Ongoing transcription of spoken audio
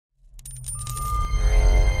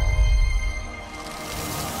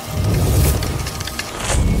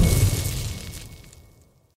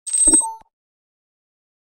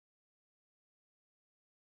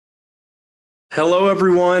Hello,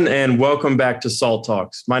 everyone, and welcome back to SALT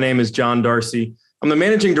Talks. My name is John Darcy. I'm the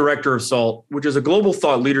managing director of SALT, which is a global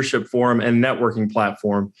thought leadership forum and networking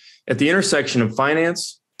platform at the intersection of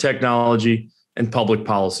finance, technology, and public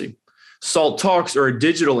policy. SALT Talks are a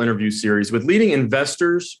digital interview series with leading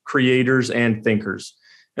investors, creators, and thinkers.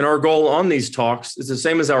 And our goal on these talks is the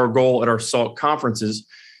same as our goal at our SALT conferences,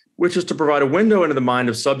 which is to provide a window into the mind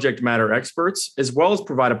of subject matter experts, as well as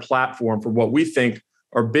provide a platform for what we think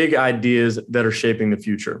are big ideas that are shaping the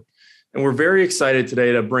future. And we're very excited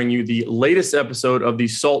today to bring you the latest episode of the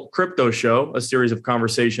SALT Crypto Show, a series of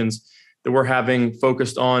conversations that we're having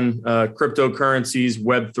focused on cryptocurrencies,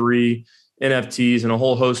 Web3, NFTs, and a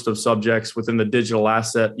whole host of subjects within the digital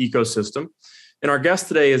asset ecosystem. And our guest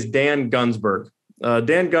today is Dan Gunsberg.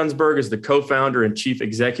 Dan Gunsberg is the co-founder and chief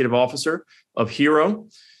executive officer of Hero.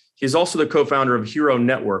 He's also the co-founder of Hero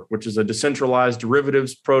Network, which is a decentralized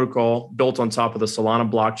derivatives protocol built on top of the Solana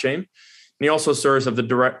blockchain. And he also serves as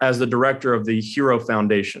the director of the Hero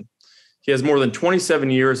Foundation. He has more than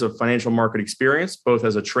 27 years of financial market experience, both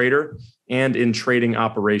as a trader and in trading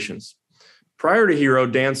operations. Prior to Hero,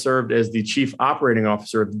 Dan served as the chief operating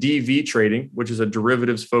officer of DV Trading, which is a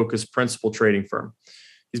derivatives-focused principal trading firm.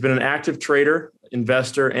 He's been an active trader,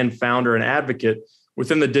 investor, and founder and advocate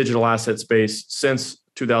within the digital asset space since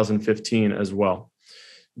 2015 as well.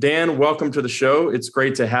 Dan, welcome to the show. It's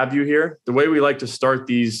great to have you here. The way we like to start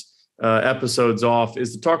these episodes off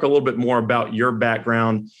is to talk a little bit more about your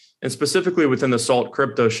background, and specifically within the SALT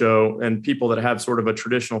Crypto Show and people that have sort of a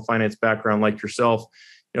traditional finance background like yourself.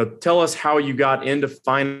 Tell us how you got into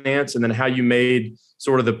finance and then how you made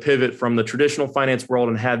sort of the pivot from the traditional finance world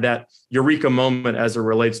and had that eureka moment as it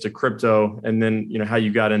relates to crypto, and then how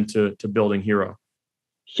you got into building Hero.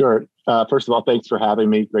 Sure. First of all, thanks for having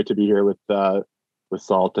me. Great to be here with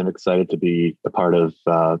SALT, and excited to be a part of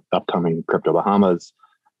upcoming Crypto Bahamas.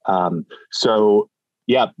 My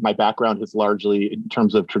background has largely, in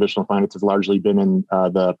terms of traditional finance, has largely been in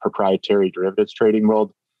the proprietary derivatives trading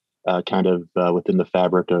world, within the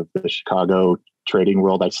fabric of the Chicago trading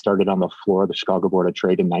world. I started on the floor of the Chicago Board of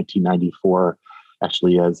Trade in 1994,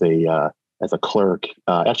 actually as a clerk,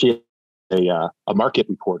 a market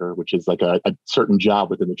reporter, which is like a certain job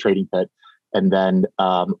within the trading pit, and then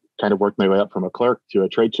kind of worked my way up from a clerk to a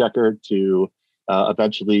trade checker to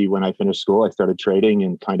eventually, when I finished school, I started trading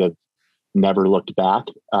and kind of never looked back.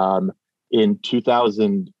 In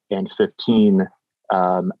 2015,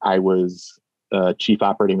 I was chief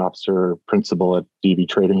operating officer principal at DV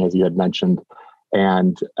Trading, as you had mentioned,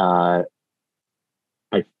 and I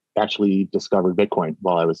actually discovered Bitcoin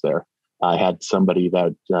while I was there. I had somebody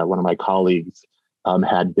that one of my colleagues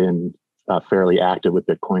had been fairly active with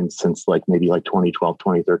Bitcoin since maybe 2012,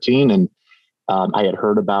 2013. And I had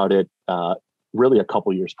heard about it really a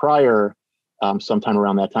couple years prior. Sometime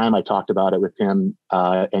around that time, I talked about it with him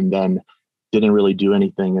and then didn't really do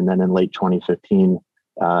anything. And then in late 2015,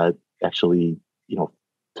 actually,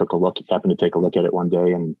 happened to take a look at it one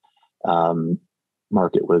day, and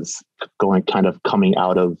market was coming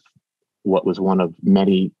out of what was one of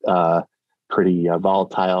many pretty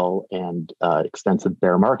volatile and extensive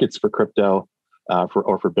bear markets for crypto,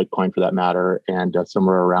 for Bitcoin for that matter. And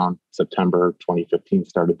somewhere around September 2015,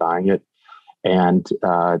 started buying it, and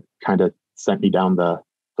kind of sent me down the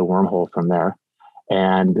wormhole from there.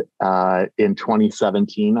 And in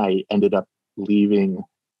 2017, I ended up leaving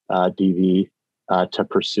DV to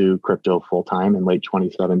pursue crypto full time in late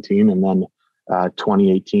 2017, and then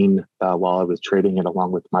 2018, while I was trading it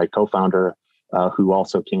along with my co-founder, who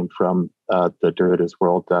also came from the derivatives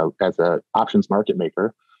world as an options market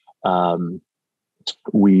maker,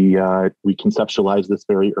 we conceptualized this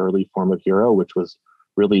very early form of Hero, which was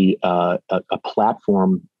really a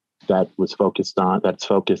platform that's focused on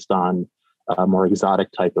more exotic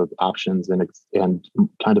type of options and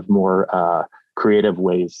kind of more creative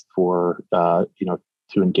ways for to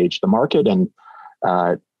engage the market. And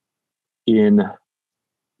in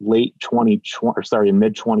mid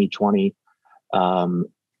 2020,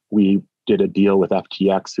 we did a deal with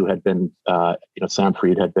FTX, who had been, Sam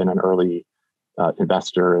Fried had been an early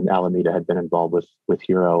investor, and Alameda had been involved with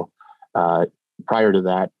Hero prior to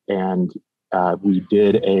that. And we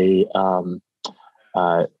did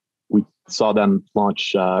we saw them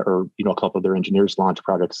launch, a couple of their engineers launch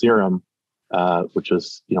Project Serum, which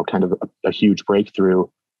was, kind of a huge breakthrough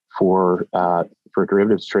for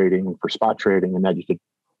derivatives trading, for spot trading, and that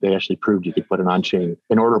they actually proved you could put an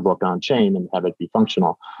order book on chain and have it be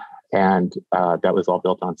functional. And that was all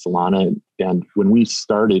built on Solana. And when we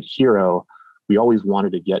started Hero, we always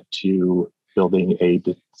wanted to get to building a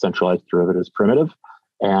decentralized derivatives primitive.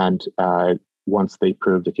 And once they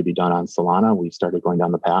proved it could be done on Solana, we started going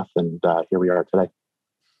down the path, and here we are today.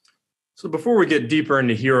 So before we get deeper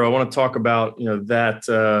into Hero, I want to talk about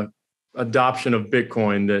that adoption of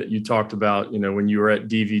Bitcoin that you talked about. When you were at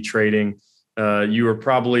DV Trading, you were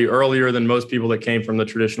probably earlier than most people that came from the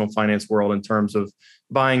traditional finance world in terms of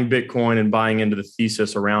buying Bitcoin and buying into the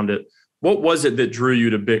thesis around it. What was it that drew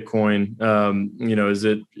you to Bitcoin? Is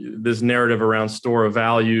it this narrative around store of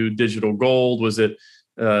value, digital gold? Was it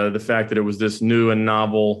the fact that it was this new and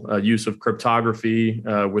novel use of cryptography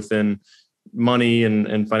within money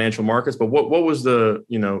and financial markets? But what was the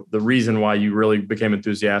reason why you really became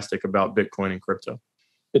enthusiastic about Bitcoin and crypto?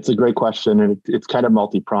 It's a great question, and it's kind of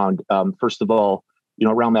multi-pronged. First of all,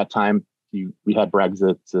 around that time, we had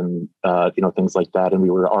Brexit and things like that, and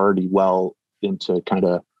we were already well into kind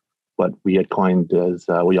of what we had coined as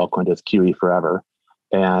QE forever,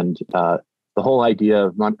 and the whole idea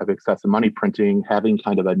of excessive money printing, having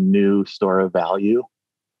kind of a new store of value,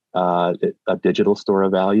 a digital store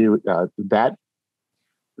of value, that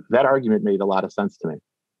argument made a lot of sense to me,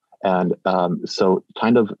 and so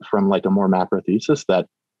kind of from like a more macro thesis that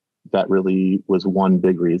really was one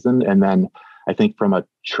big reason. And then I think from a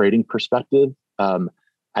trading perspective, I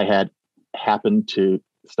had happened to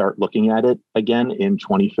start looking at it again in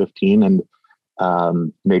 2015, and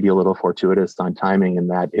maybe a little fortuitous on timing in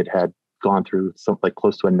that it had gone through something like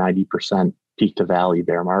close to a 90% peak to valley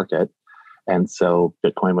bear market. And so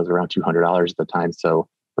Bitcoin was around $200 at the time. So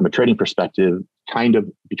from a trading perspective, kind of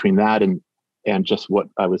between that and just what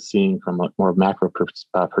I was seeing from a more macro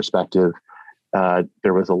perspective,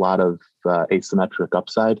 there was a lot of asymmetric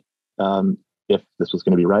upside if this was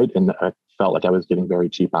going to be right. And I felt like I was getting very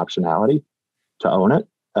cheap optionality to own it.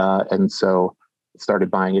 And so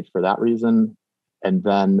started buying it for that reason. And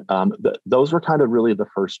then those were kind of really the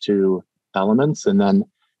first two elements. And then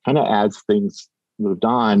kind of as things moved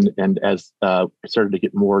on and as I started to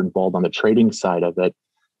get more involved on the trading side of it,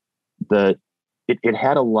 it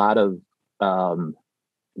had a lot of,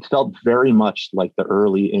 it felt very much like the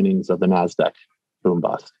early innings of the NASDAQ boom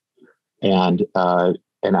bust. And I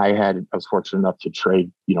was fortunate enough to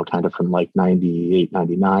trade, kind of from like 98,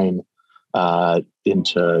 99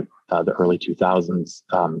 into the early 2000s,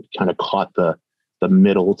 kind of caught the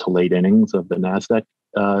middle to late innings of the NASDAQ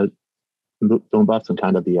boom bust and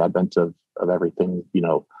kind of the advent of everything,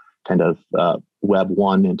 kind of Web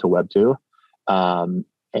 1 into Web 2. So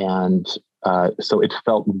it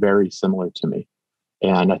felt very similar to me.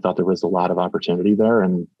 And I thought there was a lot of opportunity there.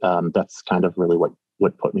 And that's kind of really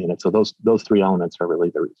what put me in it. So those three elements are really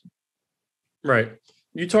the reason. Right.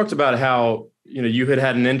 You talked about how, you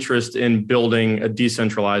had an interest in building a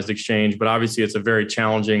decentralized exchange, but obviously it's a very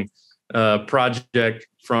challenging project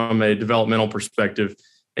from a developmental perspective.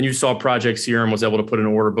 And you saw Project Serum was able to put an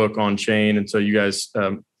order book on chain. And so you guys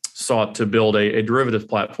sought to build a derivative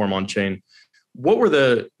platform on chain. What were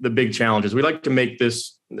the big challenges? We like to make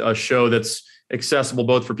this a show that's accessible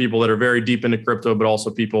both for people that are very deep into crypto, but also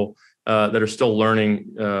people that are still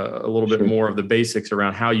learning a little bit more of the basics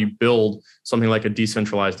around how you build something like a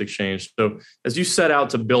decentralized exchange. So as you set out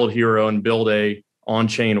to build Hero and build a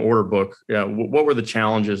on-chain order book, what were the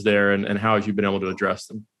challenges there and how have you been able to address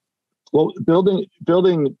them? Well,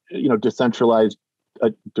 building decentralized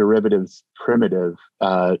derivatives primitive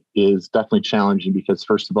is definitely challenging because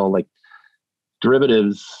first of all, like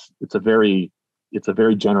derivatives, it's a very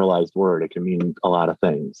generalized word. It can mean a lot of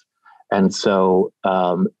things. And so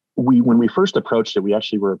when we first approached it, we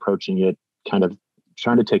actually were approaching it kind of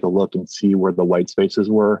trying to take a look and see where the white spaces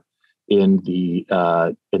were in the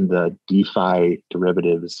DeFi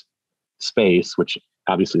derivatives space, which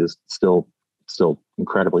obviously is still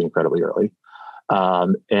incredibly early.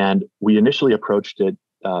 And we initially approached it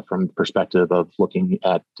from the perspective of looking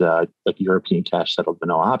at like European cash settled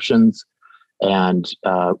vanilla options. And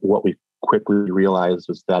what we quickly realized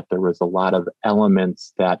was that there was a lot of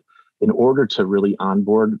elements that in order to really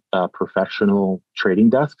onboard professional trading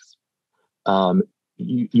desks,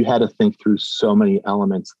 you had to think through so many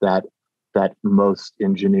elements that most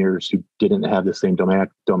engineers who didn't have the same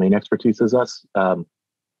domain expertise as us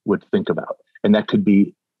would think about. And that could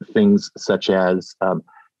be things such as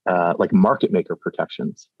like market maker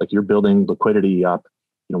protections. Like you're building liquidity up.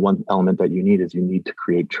 One element that you need is you need to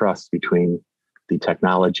create trust between the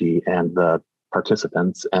technology and the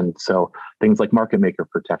participants. And so things like market maker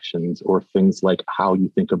protections or things like how you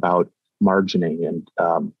think about margining and,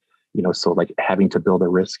 so like having to build a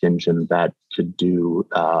risk engine that could do,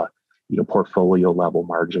 portfolio level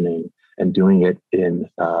margining and doing it in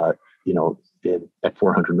at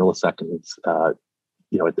 400 milliseconds,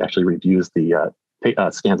 it actually reviews the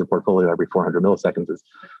scans a portfolio every 400 milliseconds is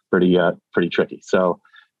pretty tricky. So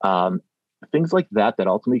things like that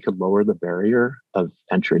ultimately could lower the barrier of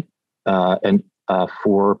entry and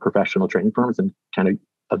for professional trading firms and kind of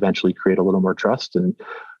eventually create a little more trust. And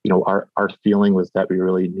our feeling was that we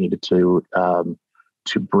really needed to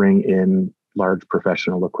bring in large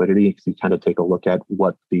professional liquidity, because you kind of take a look at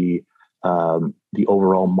what the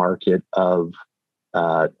overall market of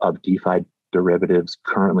DeFi derivatives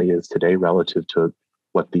currently is today relative to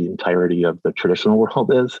what the entirety of the traditional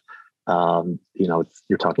world is.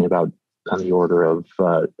 You're talking about on the order of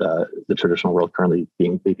the traditional world currently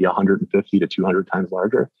being maybe 150 to 200 times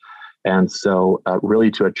larger. And so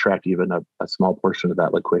really to attract even a small portion of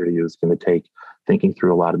that liquidity is going to take thinking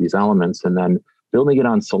through a lot of these elements, and then building it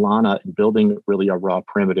on Solana and building really a raw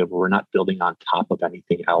primitive where we're not building on top of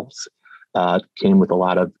anything else came with a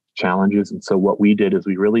lot of challenges. And so what we did is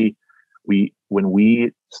when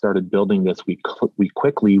we started building this, we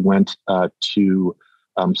quickly went to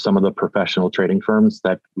some of the professional trading firms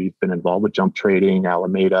that we've been involved with: Jump Trading,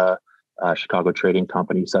 Alameda, Chicago Trading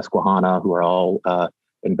Company, Susquehanna, who are all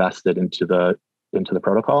invested into the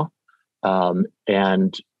protocol,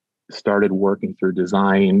 and started working through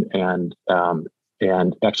design and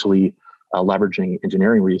actually leveraging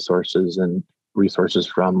engineering resources and resources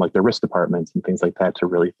from like the risk departments and things like that to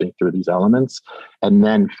really think through these elements and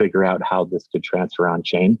then figure out how this could transfer on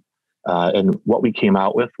chain. And what we came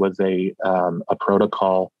out with was a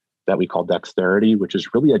protocol that we call Dexterity, which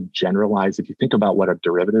is really a generalized. If you think about what a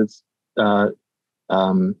derivative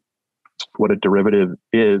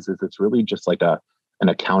is it's really just like an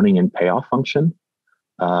accounting and payoff function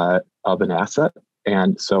of an asset.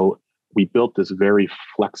 And so we built this very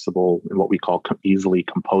flexible and what we call easily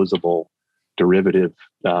composable derivative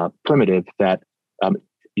primitive that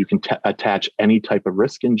you can attach any type of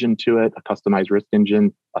risk engine to it, a customized risk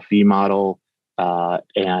engine, a fee model,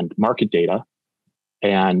 and market data.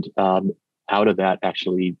 And out of that,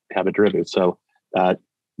 actually have a derivative. So that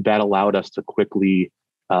allowed us to quickly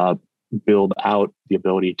build out the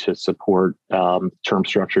ability to support term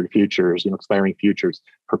structured futures, expiring futures,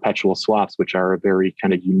 perpetual swaps, which are very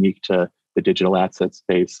kind of unique to the digital asset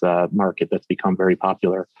space market that's become very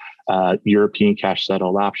popular, European cash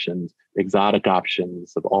settled options, exotic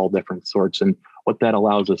options of all different sorts. And what that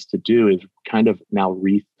allows us to do is kind of now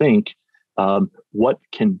rethink what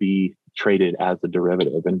can be traded as a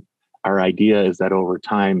derivative. And our idea is that over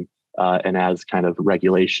time, and as kind of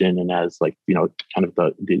regulation and as kind of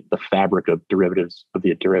the fabric of derivatives of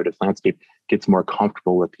the derivatives landscape gets more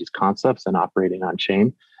comfortable with these concepts and operating on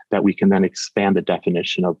chain, that we can then expand the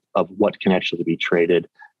definition of what can actually be traded,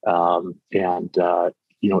 and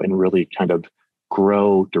really kind of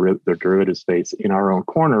grow the derivative space in our own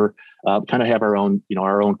corner, kind of have our own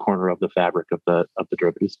corner of the fabric of the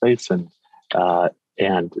derivative space, and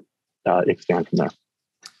expand from there.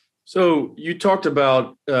 So you talked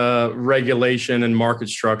about regulation and market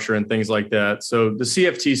structure and things like that. So the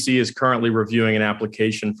CFTC is currently reviewing an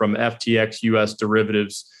application from FTX US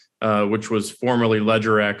Derivatives, which was formerly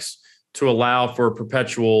LedgerX, to allow for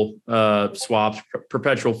perpetual swaps,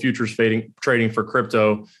 perpetual futures trading for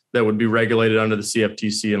crypto that would be regulated under the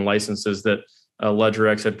CFTC and licenses that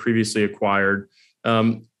LedgerX had previously acquired.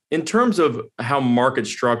 In terms of how market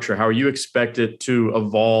structure, how you expect it to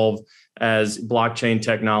evolve as blockchain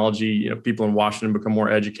technology, people in Washington become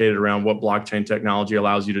more educated around what blockchain technology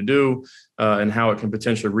allows you to do and how it can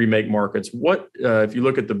potentially remake markets. What, if you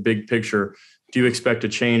look at the big picture, do you expect to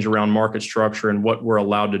change around market structure and what we're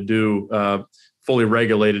allowed to do fully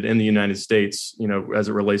regulated in the United States, as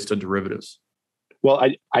it relates to derivatives? Well,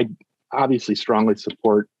 I obviously strongly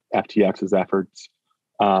support FTX's efforts,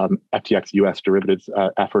 FTX US derivatives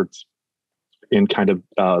efforts in kind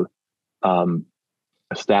of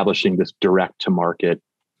establishing this direct to market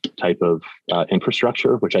type of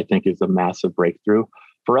infrastructure, which I think is a massive breakthrough.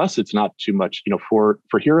 For us, it's not too much, for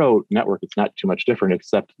Hero Network, it's not too much different,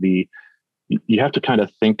 except you have to kind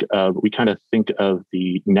of think of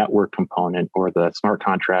the network component or the smart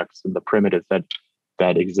contracts and the primitives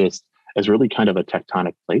that exist as really kind of a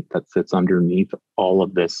tectonic plate that sits underneath all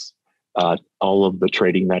of this, all of the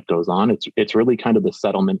trading that goes on. It's really kind of the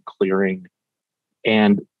settlement, clearing,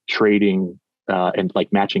 and trading and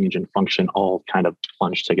like matching engine function all kind of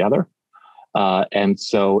plunged together. And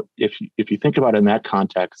so if you think about it in that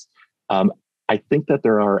context, I think that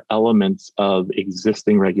there are elements of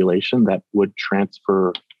existing regulation that would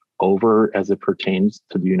transfer over as it pertains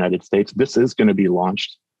to the United States. This is going to be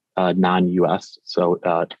launched non-US, so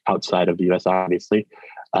outside of the US, obviously.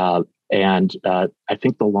 And I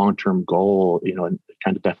think the long-term goal, and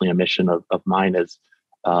kind of definitely a mission of mine as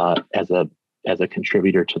a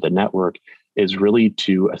contributor to the network, is really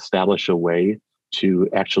to establish a way to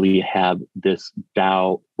actually have this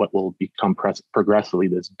DAO, what will become progressively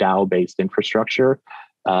this DAO-based infrastructure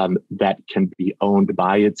that can be owned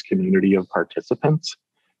by its community of participants,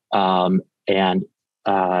 and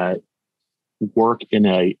work in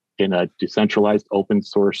a decentralized open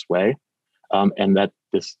source way, and that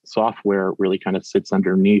this software really kind of sits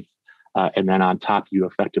underneath, and then on top you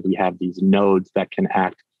effectively have these nodes that can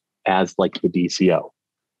act as like the DCO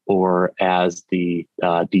or as the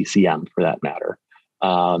DCM for that matter,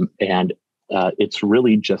 and it's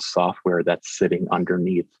really just software that's sitting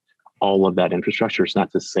underneath all of that infrastructure. It's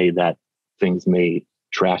not to say that things may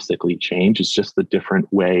drastically change. It's just a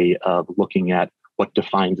different way of looking at what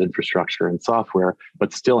defines infrastructure and software,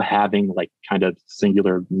 but still having like kind of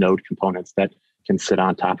singular node components that can sit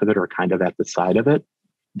on top of it or kind of at the side of it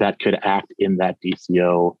that could act in that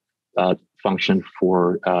DCO function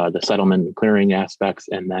for the settlement and clearing aspects,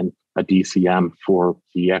 and then a DCM for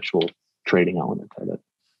the actual trading element of it.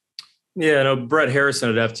 Yeah, no, Brett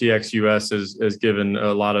Harrison at FTX US has given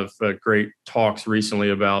a lot of great talks recently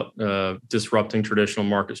about disrupting traditional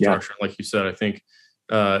market structure. Yeah. Like you said, I think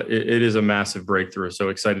it is a massive breakthrough. So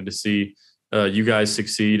excited to see you guys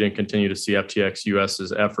succeed and continue to see FTX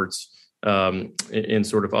US's efforts in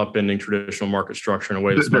sort of upending traditional market structure in a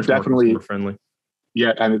way that's much more friendly.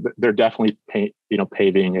 Yeah, I mean, they're definitely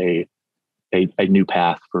paving a new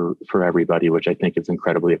path for everybody, which I think is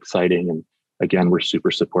incredibly exciting. And again, we're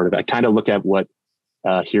super supportive. I kind of look at what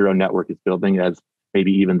Hero Network is building as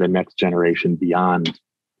maybe even the next generation beyond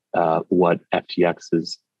what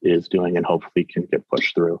FTX is doing, and hopefully can get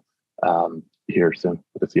pushed through here soon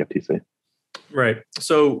with the CFTC. Right.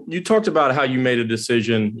 So you talked about how you made a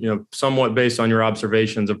decision, somewhat based on your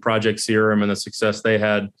observations of Project Serum and the success they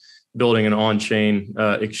had building an on-chain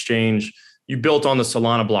exchange. You built on the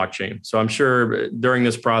Solana blockchain. So I'm sure during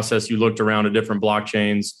this process, you looked around at different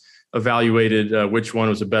blockchains, evaluated which one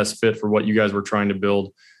was the best fit for what you guys were trying to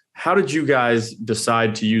build. How did you guys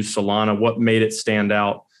decide to use Solana? What made it stand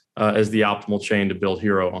out as the optimal chain to build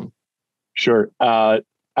Hero on? Sure. I'd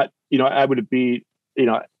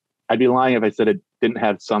be lying if I said it didn't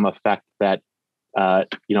have some effect that,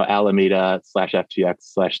 Alameda /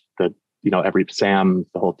 FTX / every Sam,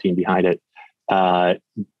 the whole team behind it,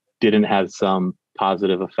 didn't have some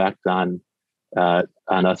positive effect on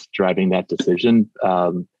us driving that decision.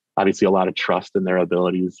 Obviously, a lot of trust in their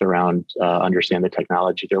abilities around understand the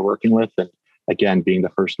technology they're working with, and again, being the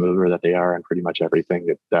first mover that they are on pretty much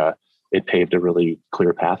everything, it paved a really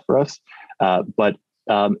clear path for us. But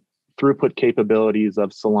throughput capabilities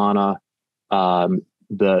of Solana,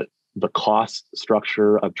 the cost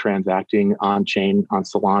structure of transacting on chain on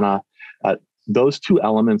Solana, those two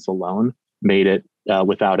elements alone made it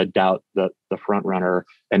without a doubt the front runner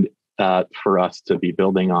and for us to be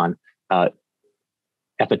building on.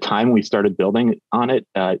 At the time we started building on it,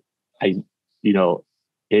 it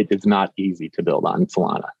is not easy to build on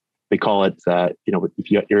Solana. They call it,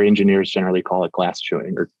 your engineers generally call it glass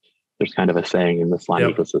chewing, or there's kind of a saying in the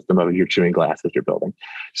Solana ecosystem of you're chewing glass as you're building.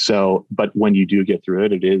 So, but when you do get through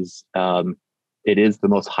it, it is the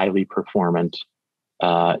most highly performant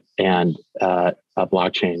and a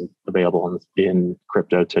blockchain available in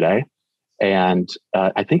crypto today. And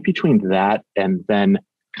I think between that and then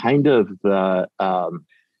kind of the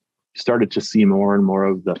started to see more and more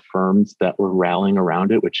of the firms that were rallying around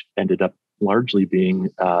it, which ended up largely being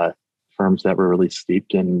firms that were really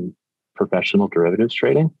steeped in professional derivatives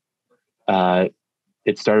trading.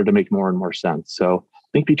 It started to make more and more sense. So I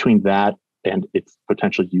think between that and its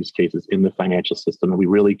potential use cases in the financial system, we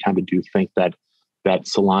really kind of do think that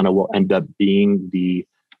Solana will end up being the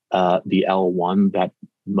L1 that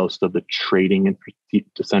most of the trading and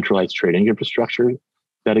decentralized trading infrastructure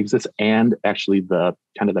that exists, and actually the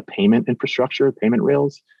kind of the payment infrastructure, payment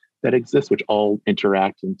rails that exist, which all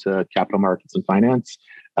interact into capital markets and finance,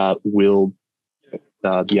 the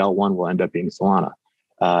L1 will end up being Solana.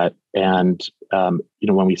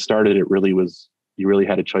 When we started, it really was, you really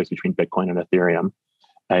had a choice between Bitcoin and Ethereum.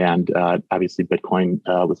 And obviously Bitcoin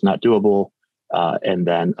was not doable. And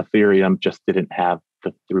then Ethereum just didn't have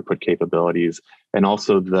the throughput capabilities. And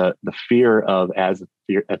also the fear of, as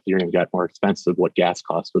Ethereum got more expensive, what gas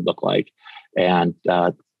costs would look like. And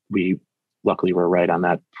we luckily were right on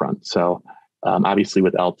that front. So obviously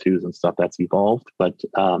with L2s and stuff, that's evolved. But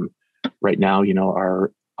right now,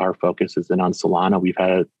 our focus is in on Solana. We've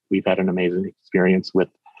had an amazing experience with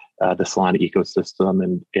the Solana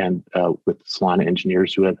ecosystem and with Solana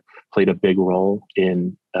engineers who have played a big role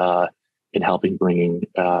in helping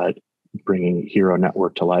bringing Hero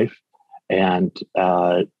Network to life. And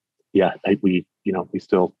we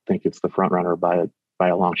still think it's the front runner by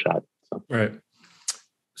a long shot. So. Right.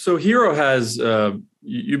 So Hero has,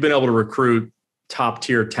 you've been able to recruit top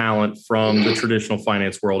tier talent from the traditional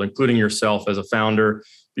finance world, including yourself as a founder.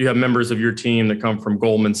 You have members of your team that come from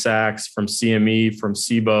Goldman Sachs, from CME, from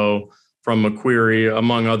SIBO, from Macquarie,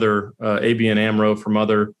 among other ABN AMRO,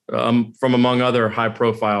 from among other high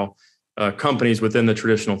profile companies within the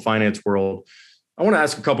traditional finance world. I want to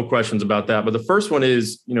ask a couple questions about that. But the first one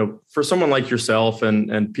is, for someone like yourself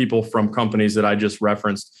and people from companies that I just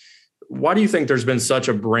referenced, why do you think there's been such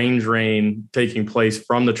a brain drain taking place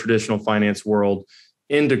from the traditional finance world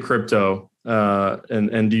into crypto?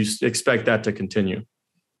 And do you expect that to continue?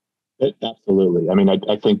 Absolutely. I mean,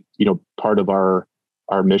 I think, part of our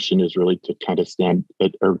mission is really to kind of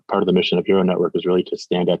part of the mission of Hero Network is really to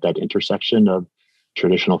stand at that intersection of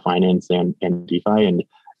traditional finance and DeFi.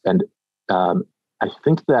 And I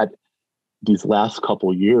think that these last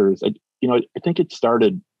couple of years,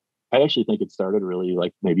 I actually think it started really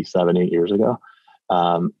like maybe 7-8 years ago.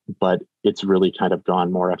 But it's really kind of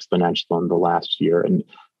gone more exponential in the last year.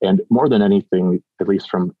 And more than anything, at least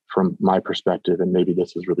from my perspective, and maybe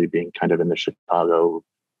this is really being kind of in the Chicago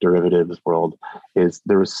derivatives world, is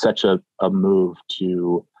there was such a move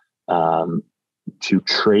to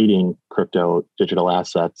trading crypto digital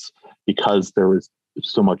assets because there was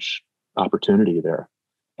so much opportunity there.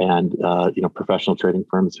 And, professional trading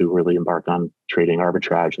firms who really embark on trading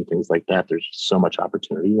arbitrage and things like that, there's so much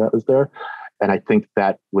opportunity that was there. And I think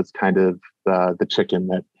that was kind of the chicken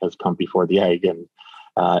that has come before the egg. And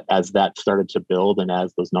as that started to build and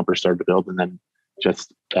as those numbers started to build, and then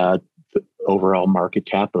just the overall market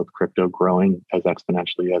cap of crypto growing as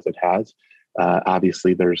exponentially as it has,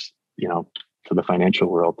 obviously there's, for the financial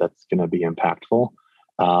world, that's going to be impactful.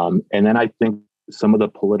 And then I think some of the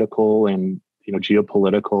political and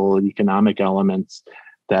geopolitical, economic elements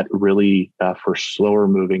that really for slower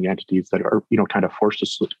moving entities that are kind of forced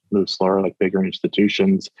to move slower, like bigger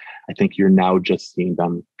institutions, I think you're now just seeing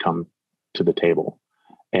them come to the table,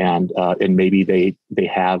 and maybe they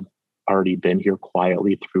have already been here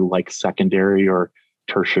quietly through like secondary or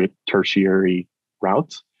tertiary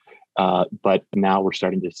routes, but now we're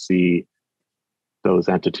starting to see those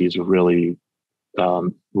entities really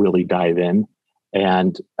dive in.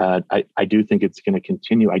 And I do think it's going to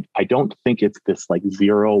continue. I don't think it's this like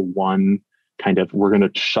 0-1 kind of, we're going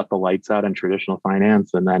to shut the lights out on traditional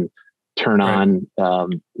finance and then turn on,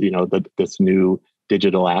 this new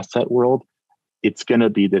digital asset world. It's going to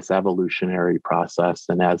be this evolutionary process.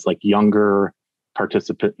 And as like younger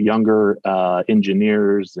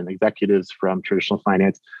engineers and executives from traditional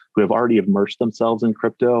finance who have already immersed themselves in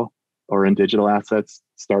crypto or in digital assets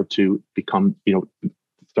start to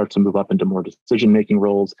move up into more decision-making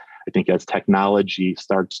roles. I think as technology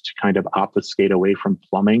starts to kind of obfuscate away from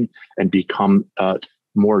plumbing and become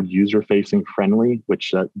more user-facing friendly,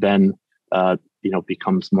 which then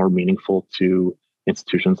becomes more meaningful to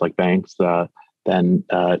institutions like banks, and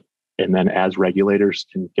then as regulators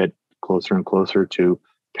can get closer and closer to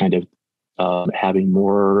kind of having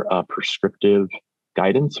more prescriptive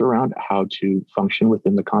guidance around how to function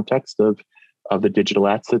within the context of the digital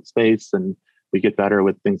asset space, and we get better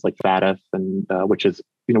with things like FATF, and which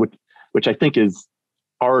I think is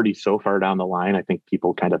already so far down the line. I think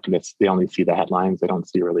people kind of miss; they only see the headlines; they don't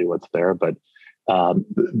see really what's there. But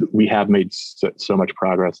we have made so much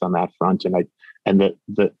progress on that front, and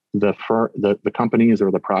the companies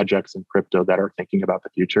or the projects in crypto that are thinking about the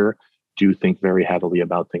future do think very heavily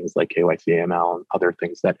about things like KYC, AML, and other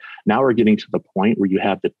things that now are getting to the point where you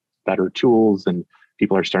have the better tools and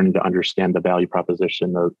people are starting to understand the value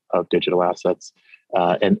proposition of digital assets,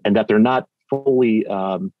 and that they're not fully,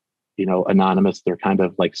 anonymous. They're kind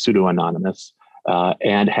of like pseudo-anonymous,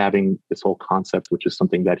 and having this whole concept, which is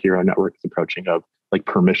something that Hero Network is approaching, of like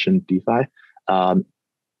permission DeFi.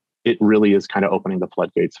 It really is kind of opening the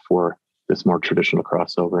floodgates for this more traditional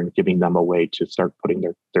crossover and giving them a way to start putting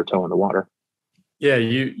their toe in the water. Yeah,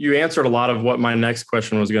 you answered a lot of what my next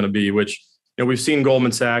question was going to be, which we've seen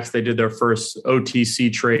Goldman Sachs. They did their first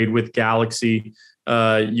OTC trade with Galaxy.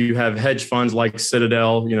 You have hedge funds like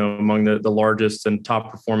Citadel, among the largest and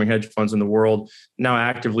top performing hedge funds in the world, now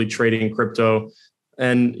actively trading crypto.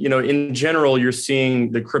 And, in general, you're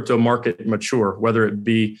seeing the crypto market mature, whether it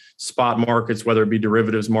be spot markets, whether it be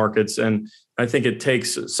derivatives markets. And I think it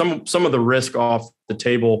takes some of the risk off the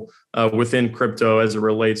table within crypto as it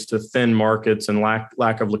relates to thin markets and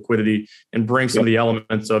lack of liquidity, and bring some of the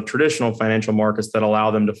elements of traditional financial markets that allow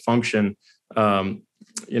them to function,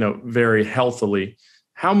 very healthily.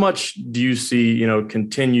 How much do you see,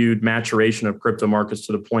 continued maturation of crypto markets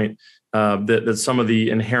to the point that some of the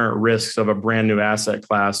inherent risks of a brand new asset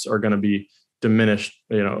class are going to be diminished,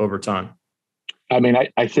 over time? I mean,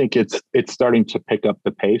 I think it's starting to pick up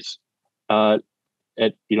the pace at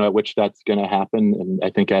which that's going to happen, and I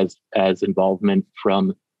think as involvement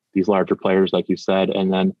from these larger players, like you said,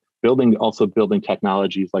 and then building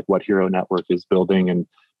technologies like what Hero Network is building, and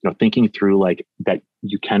thinking through like that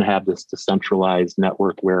you can have this decentralized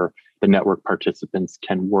network where the network participants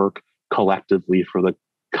can work collectively for the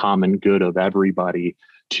common good of everybody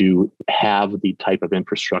to have the type of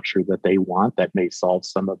infrastructure that they want that may solve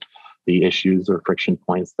some of the issues or friction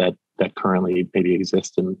points that currently maybe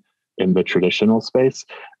exist in the traditional space.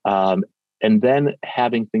 And then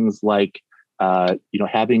having things like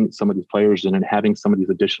having some of these players in and having some of these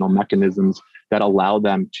additional mechanisms that allow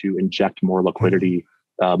them to inject more liquidity,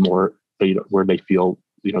 more where they feel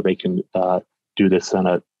they can do this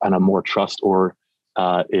on a more trust, or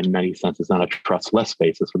in many senses on a trustless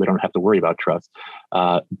basis where they don't have to worry about trust,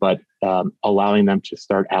 but allowing them to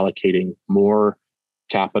start allocating more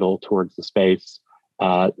capital towards the space,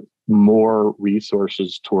 more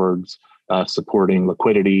resources towards supporting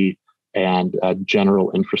liquidity and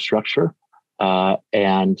general infrastructure,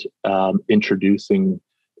 and introducing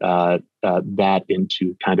that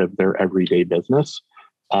into kind of their everyday business.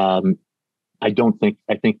 I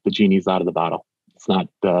think the genie's out of the bottle.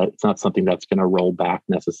 It's not something that's going to roll back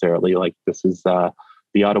necessarily. Like this is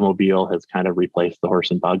the automobile has kind of replaced the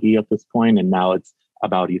horse and buggy at this point, and now it's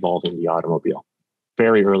about evolving the automobile.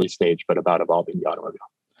 Very early stage, but about evolving the automobile.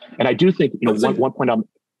 And I do think one point I'm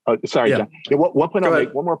sorry, yeah. John. One more point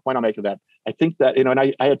I'll make of that. I think that and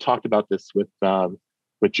I had talked about this with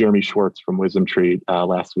Jeremy Schwartz from Wisdom Tree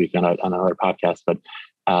last week on another podcast. But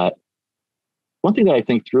one thing that I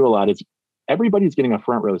think through a lot is everybody's getting a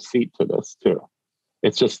front row seat to this too.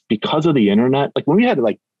 It's just because of the internet. Like when we had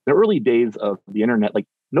like the early days of the internet, like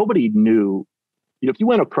nobody knew. If you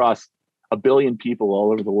went across 1 billion people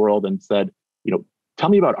all over the world and said, tell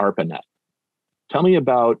me about ARPANET, tell me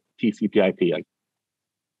about TCP/IP, like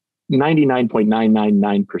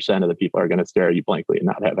 99.999% of the people are going to stare at you blankly and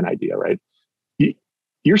not have an idea, right?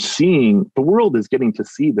 You're seeing the world is getting to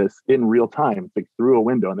see this in real time, like through a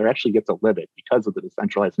window, and they actually get to live it because of the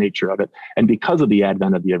decentralized nature of it and because of the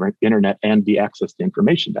advent of the internet and the access to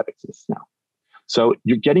information that exists now. So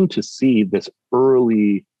you're getting to see the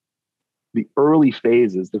early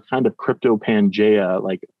phases, the kind of crypto Pangea,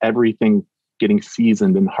 like everything getting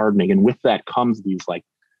seasoned and hardening. And with that comes these like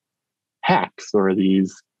hacks or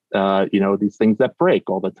these things that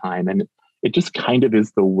break all the time. And it just kind of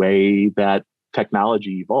is the way that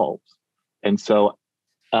technology evolves. And so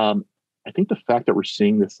I think the fact that we're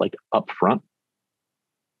seeing this like upfront,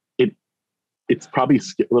 it's probably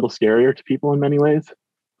a little scarier to people in many ways,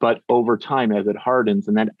 but over time, as it hardens,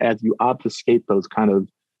 and then as you obfuscate those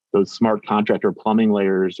smart contract or plumbing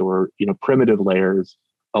layers or primitive layers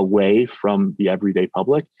away from the everyday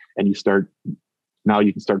public, and you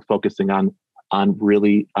can start focusing on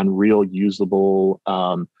real usable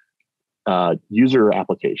user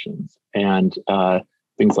applications and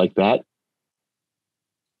things like that,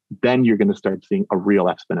 then you're going to start seeing a real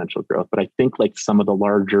exponential growth. But I think like some of the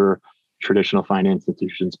larger traditional finance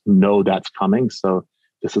institutions know that's coming. So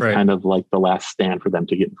this is kind of like the last stand for them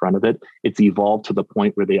to get in front of it. It's evolved to the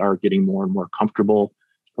point where they are getting more and more comfortable,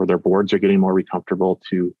 or their boards are getting more comfortable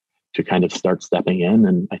to kind of start stepping in.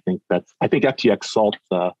 And I think FTX Salt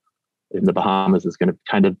in the Bahamas is going to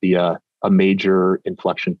kind of be a major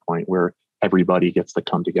inflection point where everybody gets to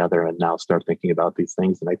come together and now start thinking about these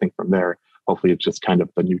things. And I think from there, hopefully it's just kind of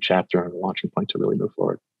the new chapter and a launching point to really move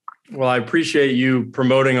forward. Well, I appreciate you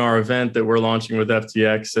promoting our event that we're launching with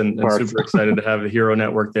FTX, and super excited to have the Hero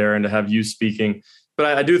Network there and to have you speaking.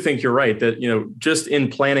 But I do think you're right that, just in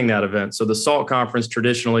planning that event. So the SALT conference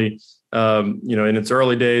traditionally, in its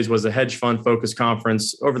early days was a hedge fund focused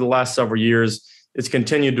conference. Over the last several years, it's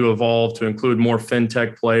continued to evolve to include more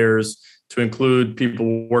fintech players, to include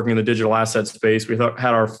people working in the digital asset space. We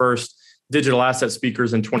had our first digital asset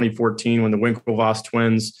speakers in 2014 when the Winklevoss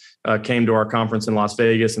twins came to our conference in Las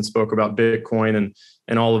Vegas and spoke about Bitcoin,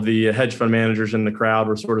 and all of the hedge fund managers in the crowd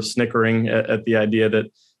were sort of snickering at the idea that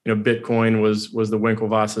Bitcoin was the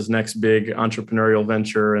Winklevosses' next big entrepreneurial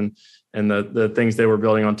venture and the things they were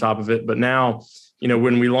building on top of it. But now,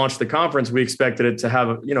 when we launched the conference, we expected it to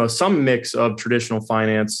have some mix of traditional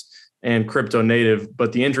finance and crypto native.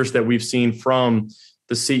 But the interest that we've seen from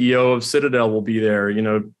the CEO of Citadel will be there.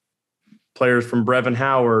 Players from Brevin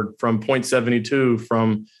Howard, from Point72,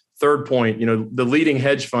 from Third Point, the leading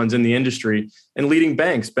hedge funds in the industry and leading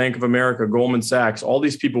banks, Bank of America, Goldman Sachs, all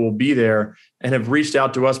these people will be there and have reached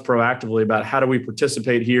out to us proactively about how do we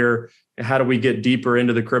participate here and how do we get deeper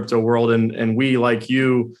into the crypto world. And we, like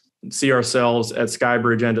you, see ourselves at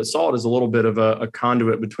Skybridge and at SALT as a little bit of a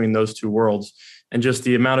conduit between those two worlds. And just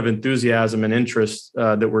the amount of enthusiasm and interest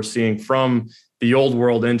that we're seeing from the old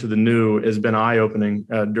world into the new has been eye-opening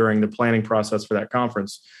during the planning process for that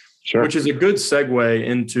conference. Sure. Which is a good segue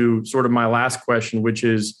into sort of my last question, which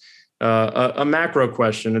is a macro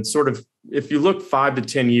question. It's sort of, if you look 5 to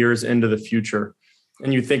 10 years into the future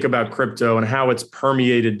and you think about crypto and how it's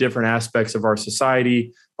permeated different aspects of our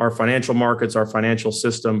society, our financial markets, our financial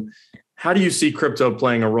system, how do you see crypto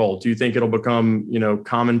playing a role? Do you think it'll become,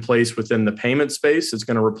 commonplace within the payment space? It's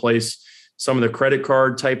going to replace some of the credit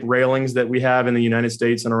card type railings that we have in the United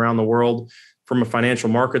States and around the world? From a financial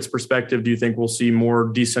markets perspective, do you think we'll see more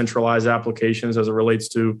decentralized applications as it relates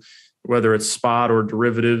to whether it's spot or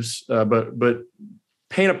derivatives? But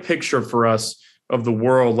paint a picture for us of the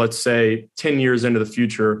world, let's say 10 years into the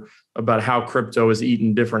future, about how crypto has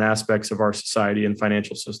eaten different aspects of our society and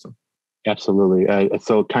financial system. Absolutely.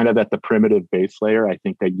 So kind of at the primitive base layer, I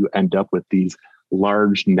think that you end up with these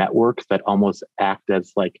large networks that almost act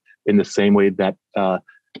as like in the same way that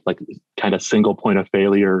like kind of single point of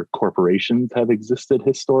failure corporations have existed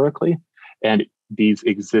historically. And these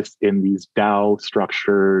exist in these DAO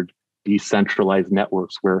structured, decentralized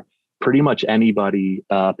networks where pretty much anybody,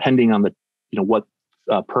 depending on the, what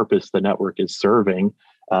purpose the network is serving,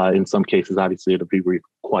 in some cases, obviously it'll be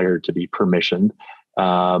required to be permissioned.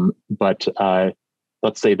 But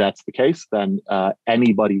let's say that's the case, then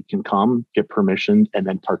anybody can come, get permissioned, and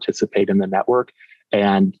then participate in the network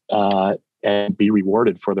and be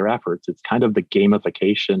rewarded for their efforts. It's kind of the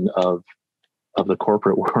gamification of the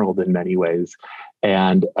corporate world in many ways.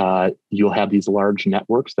 And you'll have these large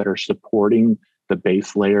networks that are supporting the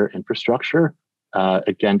base layer infrastructure.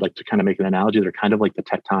 Again, like to kind of make an analogy, they're kind of like the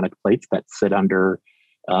tectonic plates that sit under,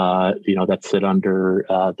 the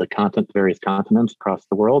various continents across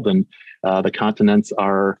the world. And the continents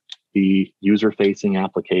are the user-facing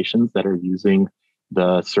applications that are using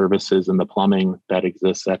the services and the plumbing that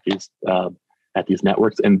exists at these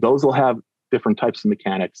networks, and those will have different types of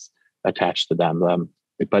mechanics attached to them.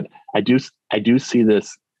 But I do see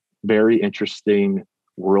this very interesting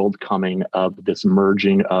world coming of this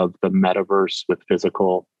merging of the metaverse with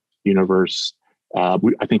physical universe. I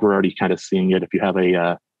think we're already kind of seeing it. If you have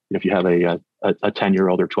a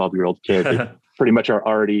 10-year-old or 12-year-old kid, they pretty much are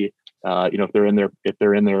already. If they're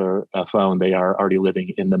in their phone, they are already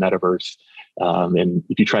living in the metaverse. And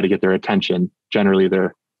if you try to get their attention, generally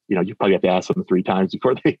you probably have to ask them 3 times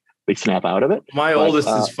before they snap out of it. My oldest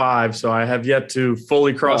is 5, so I have yet to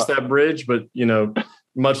fully cross that bridge. But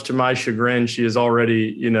much to my chagrin, she is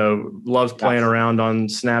already loves playing around on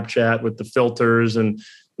Snapchat with the filters and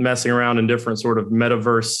messing around in different sort of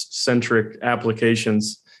metaverse centric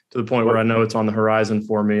applications to the point where I know it's on the horizon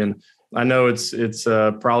for me. And I know it's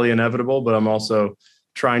probably inevitable, but I'm also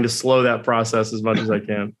trying to slow that process as much as I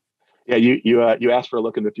can. Yeah, you asked for a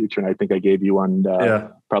look in the future, and I think I gave you one,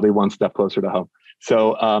 probably one step closer to home.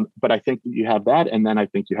 So, but I think you have that, and then I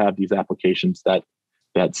think you have these applications that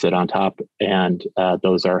sit on top, and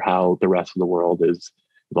those are how the rest of the world is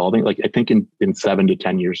evolving. Like I think in 7 to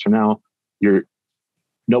 10 years from now,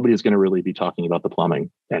 nobody's going to really be talking about the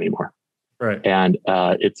plumbing anymore, right? And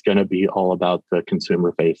it's going to be all about the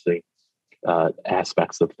consumer-facing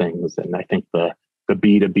aspects of things, and I think the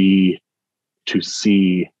B2B to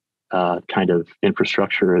C kind of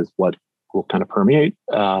infrastructure is what will kind of permeate.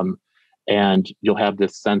 And you'll have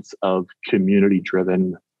this sense of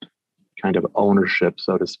community-driven kind of ownership,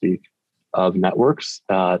 so to speak, of networks.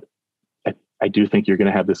 I do think you're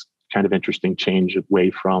going to have this kind of interesting change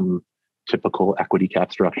away from typical equity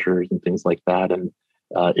cap structures and things like that. And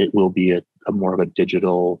it will be a more of a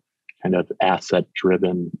digital kind of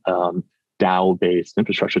asset-driven DAO-based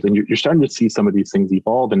infrastructure. And you're starting to see some of these things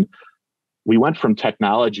evolve. And we went from the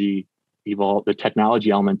technology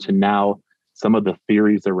element to now some of the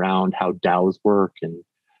theories around how DAOs work. And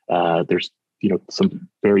there's some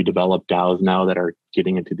very developed DAOs now that are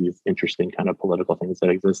getting into these interesting kind of political things that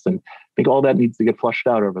exist. And I think all that needs to get flushed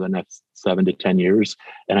out over the next 7 to 10 years.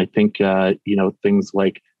 And I think, things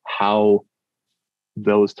like how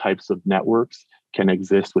those types of networks can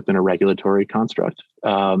exist within a regulatory construct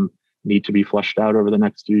need to be flushed out over the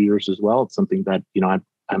next few years as well. It's something that,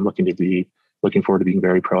 I'm looking forward to being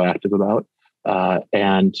very proactive about.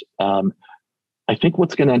 I think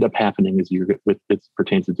what's going to end up happening is with this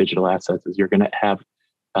pertains to digital assets is you're going to have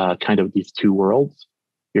kind of these two worlds.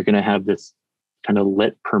 You're going to have this kind of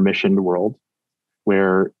lit permissioned world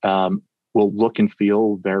where will look and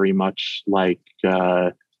feel very much like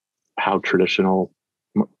how the traditional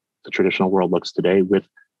world looks today, with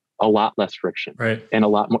a lot less friction, right, and a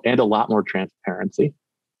lot more transparency.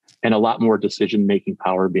 and a lot more decision-making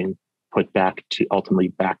power being put ultimately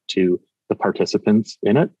back to the participants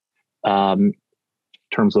in it, in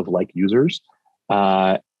terms of like users.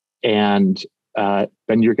 And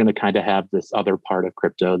then you're going to kind of have this other part of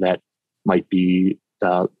crypto that might be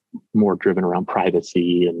more driven around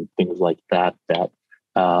privacy and things like that,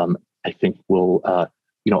 I think will,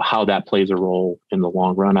 how that plays a role in the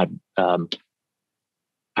long run.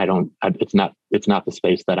 It's not the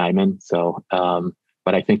space that I'm in. So,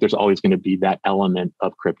 but I think there's always going to be that element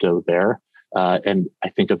of crypto there. And I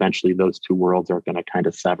think eventually those two worlds are going to kind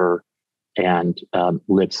of sever and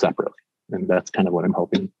live separately. And that's kind of what I'm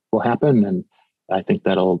hoping will happen. And I think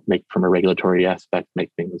that'll from a regulatory aspect,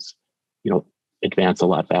 make things, advance a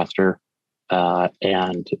lot faster. I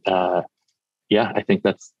think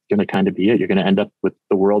that's going to kind of be it. You're going to end up with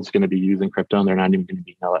the world's going to be using crypto, and they're not even going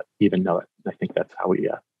to even know it. I think that's how we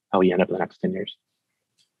end up in the next 10 years.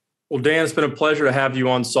 Well, Dan, it's been a pleasure to have you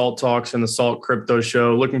on Salt Talks and the Salt Crypto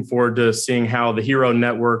Show. Looking forward to seeing how the Hero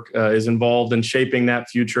Network is involved in shaping that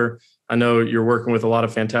future. I know you're working with a lot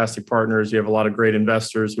of fantastic partners. You have a lot of great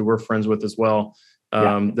investors who we're friends with as well,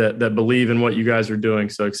 that believe in what you guys are doing.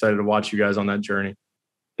 So excited to watch you guys on that journey.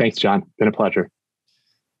 Thanks, John. Been a pleasure.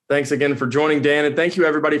 Thanks again for joining Dan. And thank you,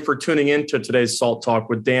 everybody, for tuning in to today's Salt Talk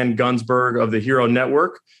with Dan Gunsberg of the Hero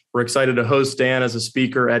Network. We're excited to host Dan as a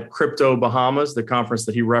speaker at Crypto Bahamas, the conference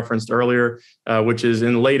that he referenced earlier, which is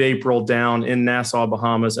in late April down in Nassau,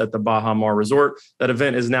 Bahamas at the Baha Mar Resort. That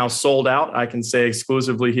event is now sold out, I can say,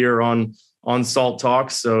 exclusively here on Salt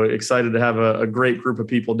Talks. So excited to have a great group of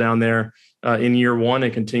people down there in year one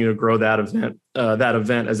and continue to grow that event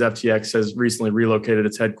as FTX has recently relocated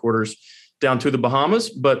its headquarters down to the Bahamas.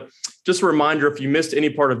 But just a reminder, if you missed any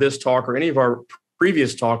part of this talk or any of our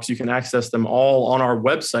previous talks, you can access them all on our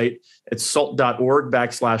website at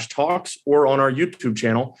salt.org/talks or on our YouTube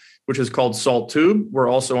channel, which is called SaltTube. We're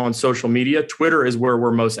also on social media. Twitter is where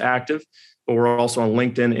we're most active, but we're also on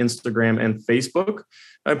LinkedIn, Instagram, and Facebook.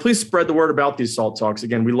 And please spread the word about these Salt Talks.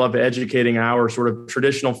 Again, we love educating our sort of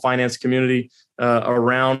traditional finance community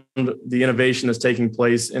around the innovation that's taking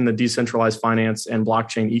place in the decentralized finance and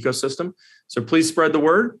blockchain ecosystem. So please spread the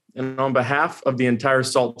word. And on behalf of the entire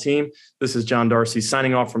Salt team, this is John Darcy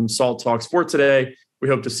signing off from Salt Talks for today. We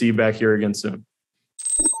hope to see you back here again soon.